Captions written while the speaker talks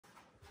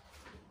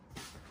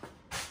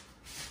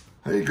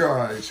Hey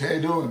guys, how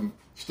you doing?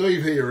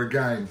 Steve here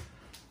again.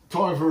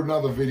 Time for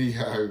another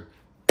video.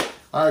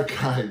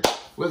 Okay,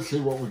 let's see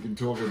what we can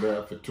talk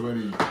about for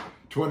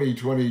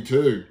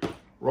 2022.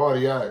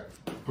 Rightio,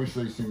 push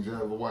these things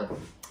out of the way.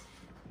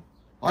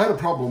 I had a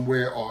problem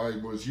where I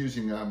was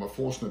using a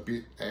Forstner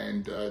bit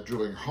and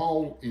drilling a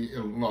hole,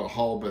 not a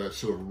hole, but a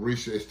sort of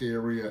recessed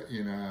area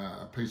in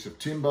a piece of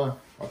timber.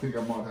 I think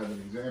I might have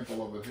an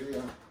example of it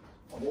here.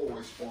 I'm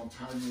always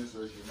spontaneous,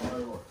 as you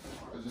know.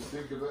 I just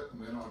think of it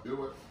and then I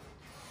do it.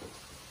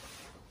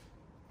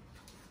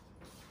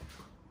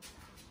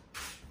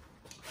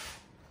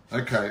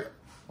 Okay,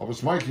 I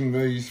was making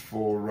these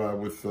for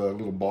with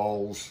little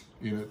bowls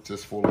in it,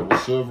 just for little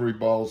servery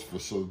bowls for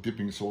sort of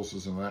dipping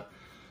sauces and that.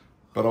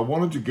 But I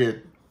wanted to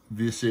get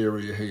this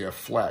area here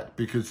flat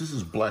because this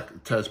is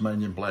black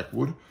Tasmanian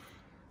blackwood,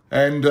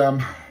 and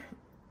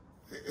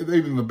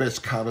even the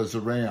best cutters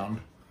around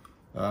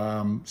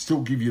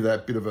still give you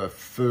that bit of a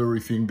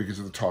furry thing because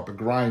of the type of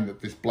grain that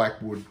this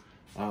blackwood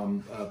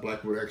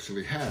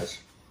actually has.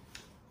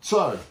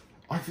 So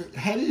I thought,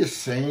 how do you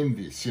sand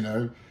this? You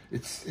know,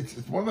 it's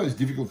one of those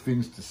difficult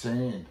things to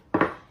sand.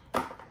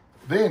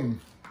 Then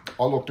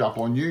I looked up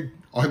on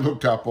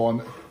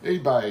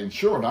eBay, and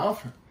sure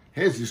enough,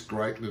 here's this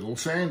great little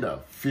sander,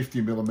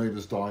 50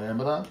 millimeters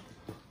diameter.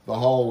 The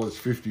hole is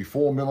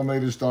 54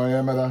 millimeters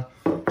diameter.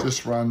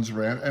 Just runs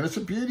around, and it's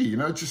a beauty. You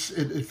know,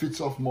 it fits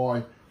off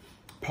my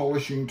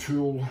polishing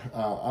tool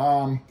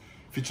arm,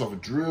 fits off a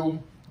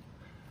drill.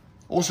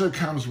 Also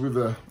comes with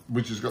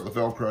which has got the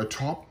Velcro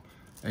top,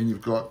 and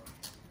you've got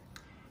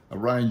a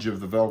range of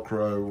the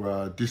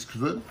Velcro discs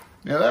with it.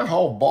 Now that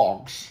whole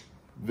box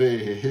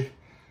there,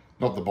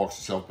 not the box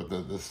itself, but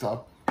the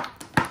stuff,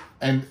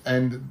 and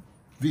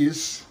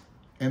this,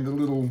 and the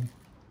little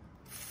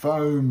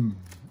foam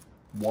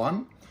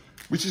one,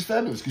 which is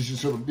fabulous because you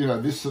sort of, you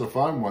know, this sort of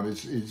foam one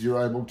is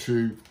you're able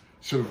to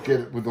sort of get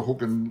it with the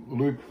hook and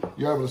loop.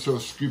 You're able to sort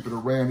of scoop it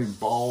around in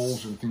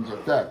bowls and things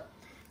like that.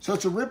 So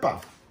it's a ripper.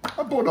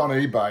 I bought it on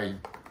eBay.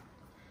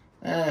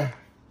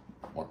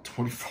 What,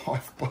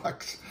 25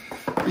 bucks?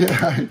 You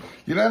know,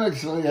 you don't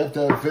actually have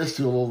to have a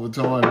festival all the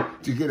time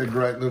to get a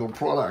great little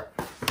product.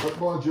 But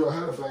mind you, I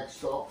had a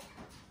backstop,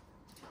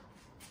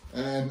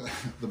 and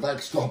the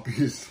backstop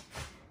is,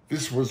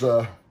 this was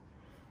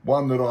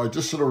one that I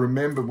just sort of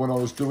remembered when I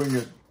was doing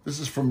it. This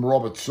is from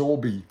Robert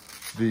Sorby,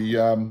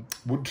 the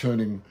wood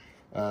turning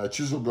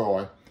chisel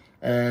guy,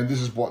 and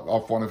this is what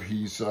off one of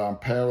his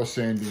power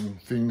sanding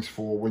things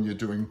for when you're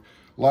doing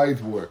lathe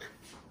work.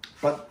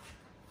 But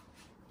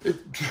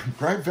it's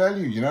great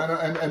value, you know,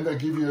 and they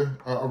give you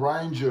a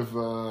range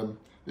of,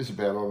 it's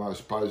about, I don't know, I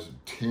suppose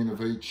 10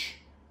 of each.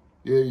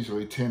 Yeah,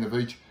 usually 10 of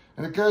each.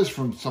 And it goes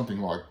from something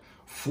like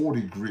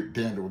 40 grit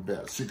down to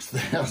about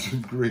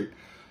 6,000 grit.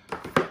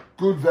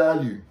 Good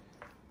value.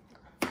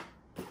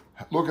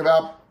 Look it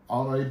up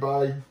on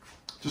eBay.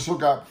 Just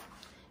look up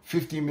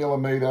 50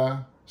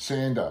 millimeter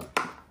sander.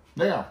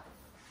 Now,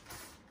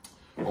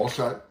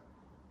 also,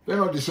 then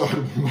I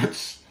decided,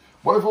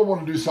 what if I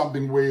want to do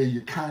something where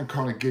you can't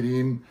kind of get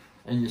in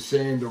and you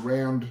sand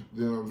around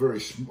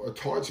a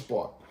tight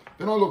spot?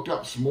 Then I looked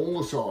up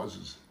smaller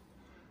sizes,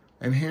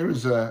 and here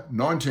is a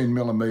 19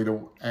 millimeter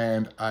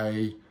and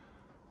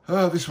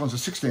this one's a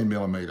 16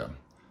 millimeter.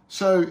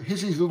 So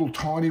here's these little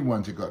tiny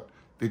ones they've got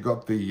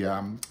the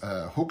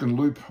hook and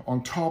loop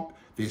on top.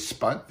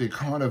 They're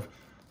kind of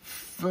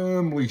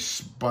firmly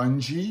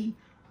spongy,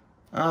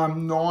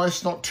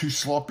 nice, not too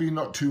sloppy,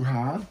 not too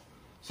hard.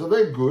 So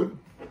they're good.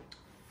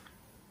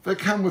 They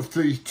come with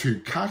these two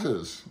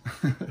cutters.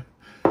 And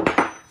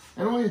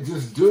all you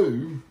just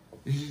do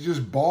is you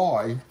just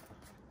buy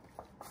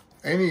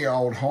any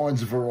old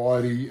Heinz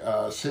variety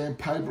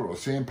sandpaper, or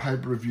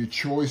sandpaper of your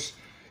choice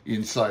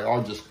in, say,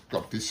 I just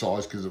got this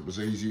size because it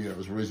was easy and it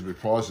was reasonably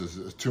priced.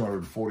 It's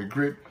 240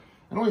 grit.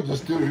 And all you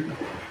just do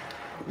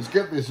is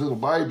get this little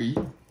baby,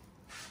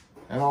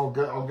 and I'll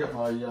get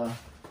my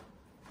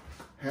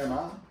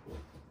hammer.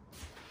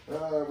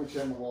 Which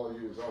hammer will I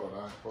use? I don't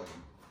know. Probably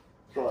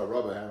try a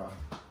rubber hammer.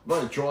 I've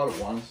only tried it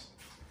once,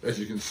 as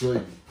you can see.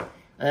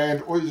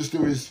 And all you just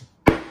do is,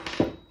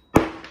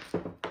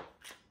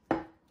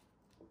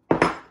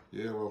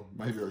 yeah, well,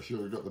 maybe I should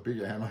have got the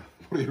bigger hammer.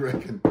 What do you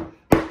reckon?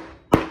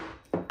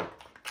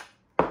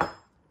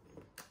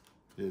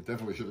 Yeah,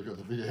 definitely should have got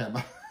the bigger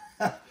hammer.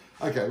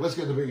 Okay, let's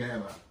get the bigger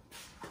hammer.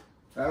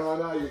 And I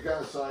know you're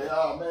going to say,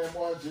 oh man,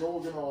 why aren't you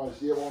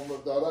organised? Yeah,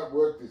 well, I don't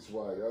work this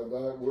way. I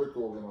don't work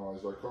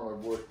organised. I kind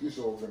of work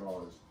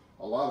disorganised.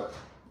 I love it.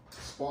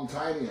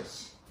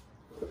 Spontaneous.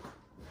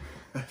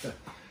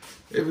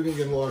 Everything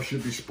in life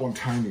should be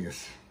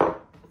spontaneous.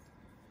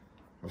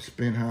 I've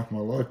spent half my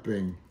life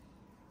being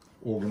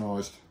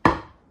organised.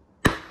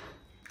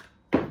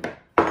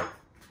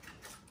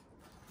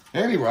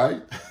 Anyway,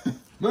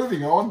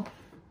 moving on.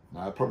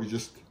 No,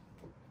 it's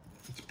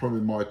probably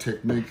my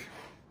technique.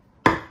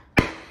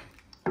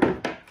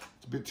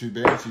 It's a bit too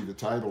bouncy, the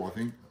table, I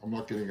think. I'm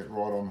not getting it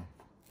right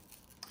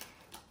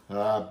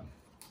on.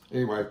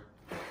 Anyway,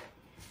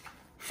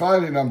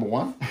 failure number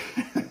one.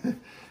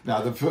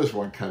 Now, the first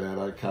one cut out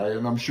okay,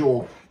 and I'm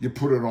sure you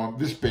put it on,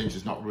 this bench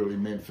is not really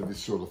meant for this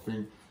sort of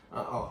thing.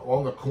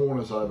 On the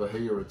corners over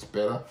here, it's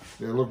better.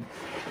 Yeah, look,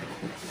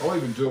 I'll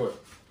even do it.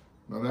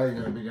 I know you're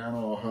going to be going,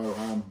 oh, ho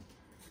hum,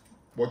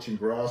 watching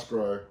grass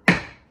grow.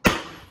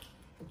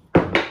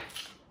 I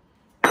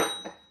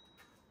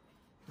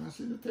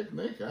see the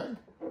technique, eh?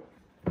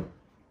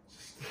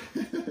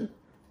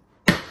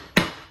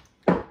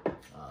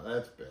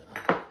 That's better.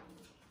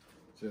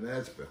 So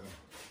that's better.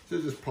 So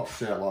it just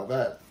pops out like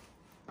that.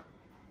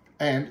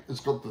 And it's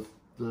got the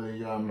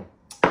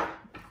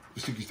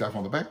sticky stuff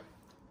on the back.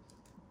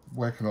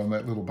 Whack it on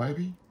that little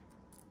baby.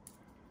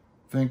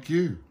 Thank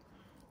you.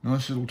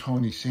 Nice little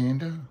tiny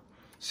sander.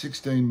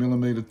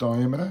 16mm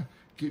diameter.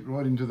 Get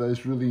right into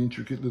those really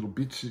intricate little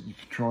bits that you're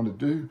trying to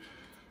do.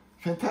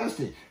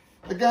 Fantastic.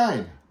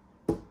 Again,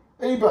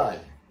 eBay.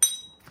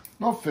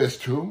 Not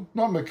Festool,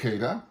 not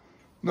Makita,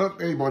 not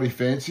anybody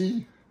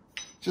fancy.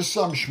 Just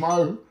some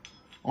schmo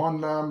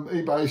on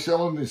eBay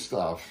selling this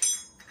stuff.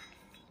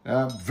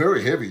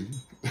 Very heavy.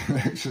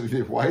 Actually,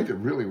 they're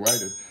weighted, really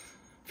weighted.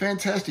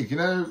 Fantastic. You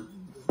know,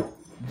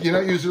 you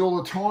don't use it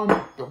all the time,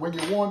 but when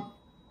you want,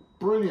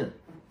 brilliant.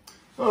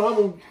 All right,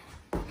 well,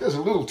 there's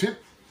a little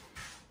tip.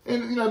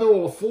 And, you know, they're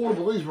all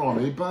affordable. These are on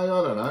eBay.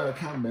 I don't know. I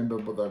can't remember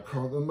what they're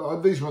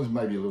called. These ones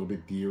may be a little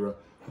bit dearer.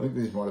 I think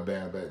these might have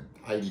been about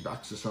 80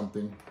 bucks or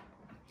something.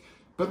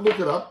 But look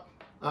it up.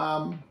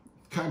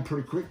 Came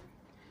pretty quick.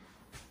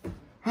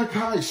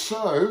 Okay,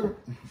 so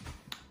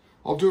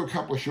I'll do a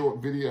couple of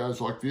short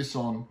videos like this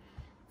on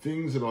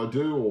things that I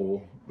do,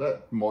 or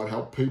that might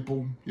help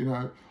people, you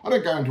know. I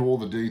don't go into all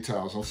the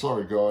details. I'm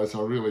sorry, guys.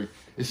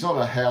 It's not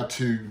a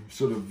how-to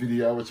sort of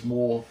video. It's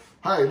more,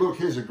 hey, look,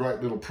 here's a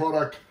great little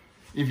product.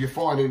 If you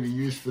find any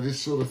use for this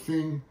sort of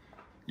thing,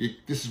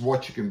 this is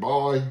what you can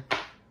buy.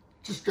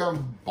 Just go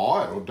and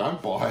buy it or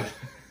don't buy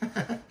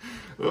it.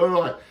 All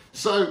right.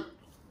 So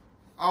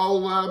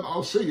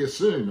I'll see you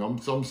soon.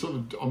 I'm sort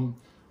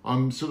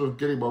of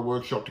getting my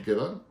workshop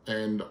together,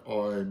 and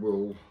I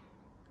will,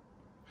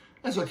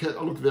 as I can,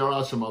 look, there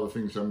are some other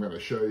things I'm going to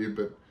show you,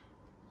 but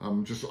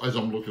just as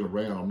I'm looking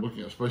around,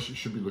 I suppose you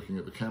should be looking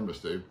at the camera,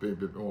 Steve, be a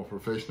bit more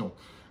professional.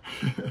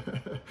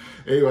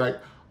 Anyway,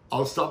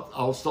 I'll stop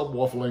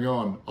waffling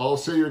on. I'll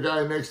see you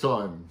again next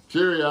time.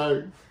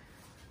 Cheerio.